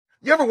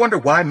You ever wonder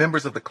why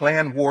members of the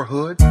Klan wore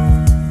hoods?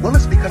 Well,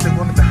 it's because they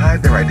wanted to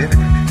hide their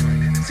identity.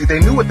 See,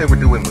 they knew what they were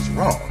doing was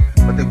wrong,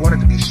 but they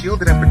wanted to be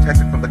shielded and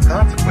protected from the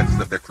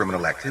consequences of their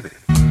criminal activity.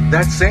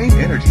 That same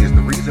energy is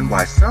the reason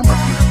why some of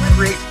you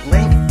create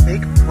blank,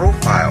 fake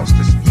profiles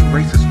to spew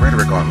racist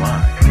rhetoric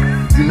online.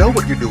 You know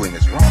what you're doing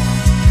is wrong.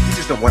 You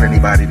just don't want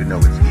anybody to know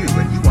it's you,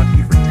 and you want to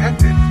be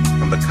protected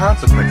from the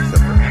consequences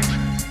of your actions.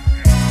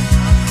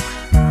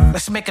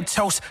 Let's make a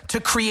toast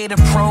to creative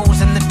pros.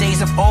 In the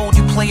days of old,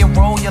 you play a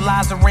role, your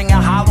lies are ringing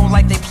hollow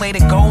like they played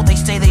it gold. They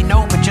say they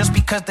know, but just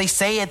because they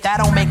say it, that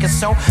don't make it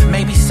so.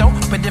 Maybe so,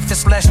 but if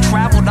it's less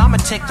traveled, I'ma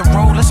take the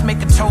road. Let's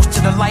make a toast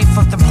to the life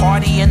of the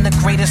party and the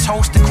greatest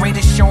host, the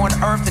greatest show on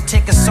earth, the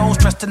ticket souls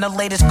dressed in the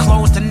latest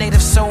clothes. The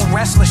native so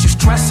restless, your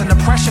stress and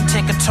the pressure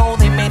take a toll.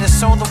 They made us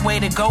so, the way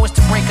to go is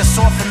to break us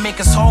off and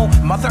make us whole.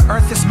 Mother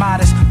Earth is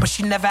modest, but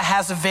she never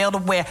has a veil to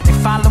wear. They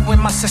following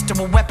my sister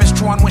with weapons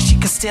drawn when she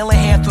can steal her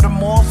hair through the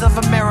malls of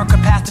America,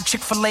 past the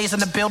Chick-fil-A's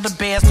and the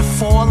Build-A-Bears. The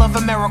fall of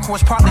America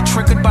was partly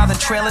triggered by the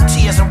Trail of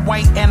Tears. I'm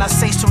white and I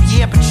say so,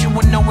 yeah, but you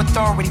with no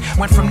authority.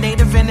 Went from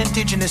native and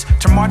indigenous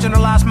to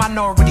marginalized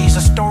minorities.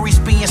 The stories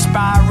be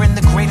inspiring,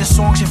 the greatest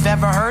songs you've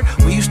ever heard.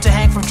 We used to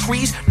hang from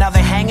trees, now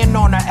they're hanging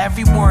on our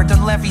every word. The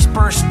levees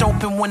burst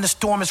open when the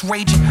storm is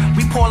raging.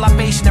 We pour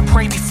libation and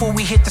pray before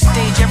we hit the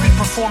stage. Every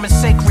performance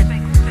sacred.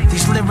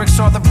 These lyrics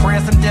are the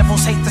prayers them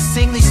devils hate to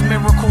sing. These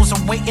miracles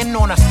are waiting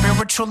on a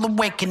spiritual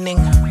awakening.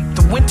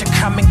 The winter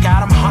coming,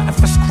 God, I'm hunting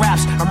for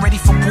scraps. I'm ready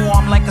for war,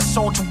 I'm like a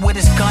soldier with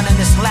his gun in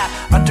his lap.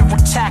 Under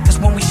attack is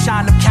when we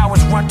shine, them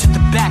cowards run to the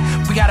back.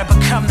 We gotta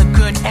become the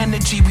good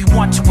energy we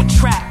want to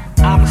attract.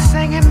 I'm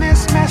singing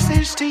this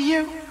message to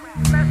you.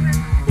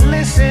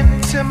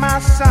 Listen to my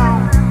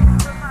song.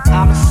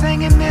 I'm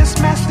singing this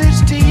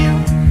message to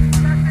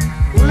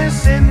you.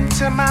 Listen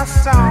to my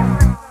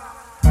song.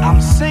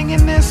 I'm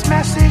singing this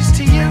message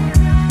to you.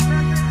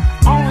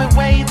 Only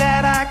way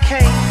that I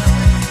can.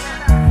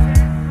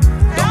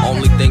 The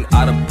only thing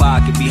out of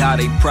pocket be how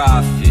they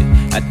profit.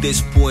 At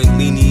this point,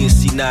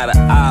 leniency not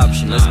an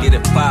option. Let's get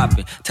it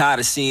poppin'.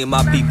 Tired of seeing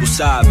my people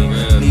sobbing.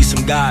 Need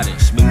some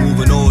guidance. Been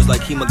moving always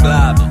like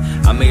hemoglobin.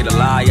 I made a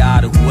lie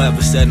out of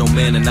whoever said no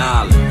man an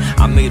island.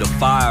 I made a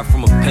fire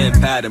from a pen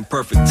pad in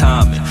perfect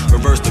timing.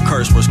 Reverse the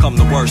curse, worst come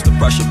to worst, the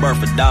pressure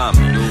birth a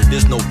diamond.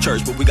 There's no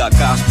church, but we got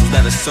gospels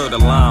that assert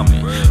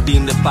alignment.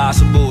 Deemed it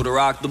possible to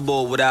rock the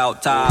bull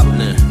without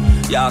toppling.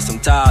 Y'all some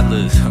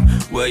toddlers,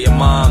 where your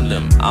mom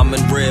them? I'm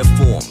in red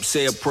form,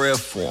 say a prayer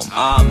for 'em.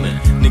 Amen.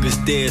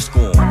 Niggas dead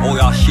scorn. All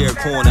y'all share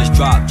corners,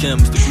 drop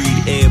gems, the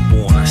greed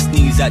airborne. I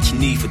sneeze at your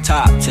knee for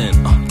top 10.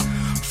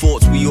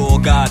 Thoughts we all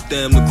got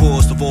them, the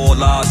cost of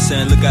all our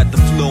sin. Look at the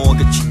floor and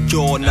get your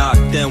jaw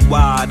knocked in,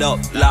 wide up,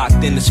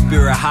 locked in the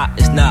spirit, hot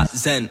is not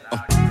zen.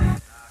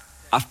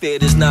 I fear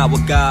this not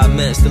what God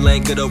meant. Still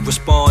ain't get a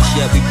response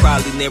yet. We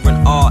probably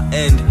nearing our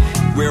end,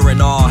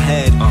 rearing our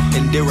head,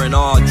 enduring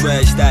our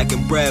dread,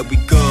 stacking bread. We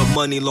good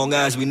money long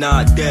as we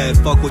not dead.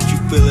 Fuck what you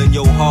feel in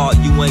your heart.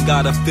 You ain't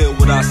gotta feel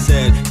what I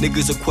said.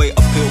 Niggas equate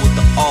appeal with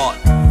the art.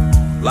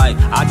 Like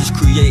I just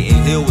create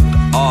and heal with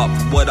the art.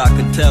 From what I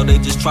can tell, they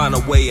just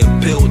tryna weigh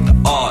and build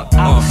the art.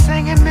 I'm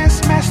singing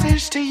this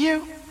message to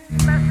you.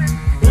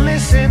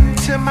 Listen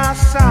to my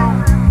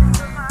song.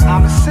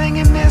 I'm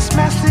singing this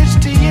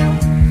message to you.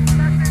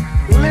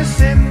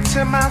 Listen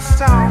to my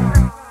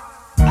song.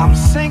 I'm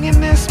singing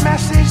this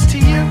message to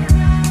you.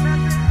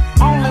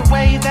 Only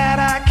way that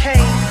I can.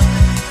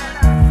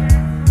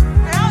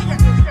 Failure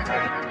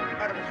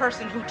is the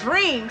person who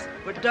dreams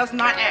but does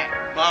not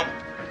act. Mom.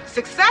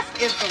 Success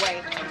is the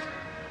way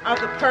of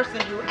the person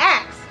who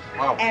acts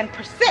Mom. and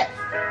persists.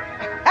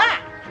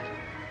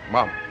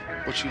 Mom,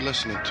 what you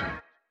listening to?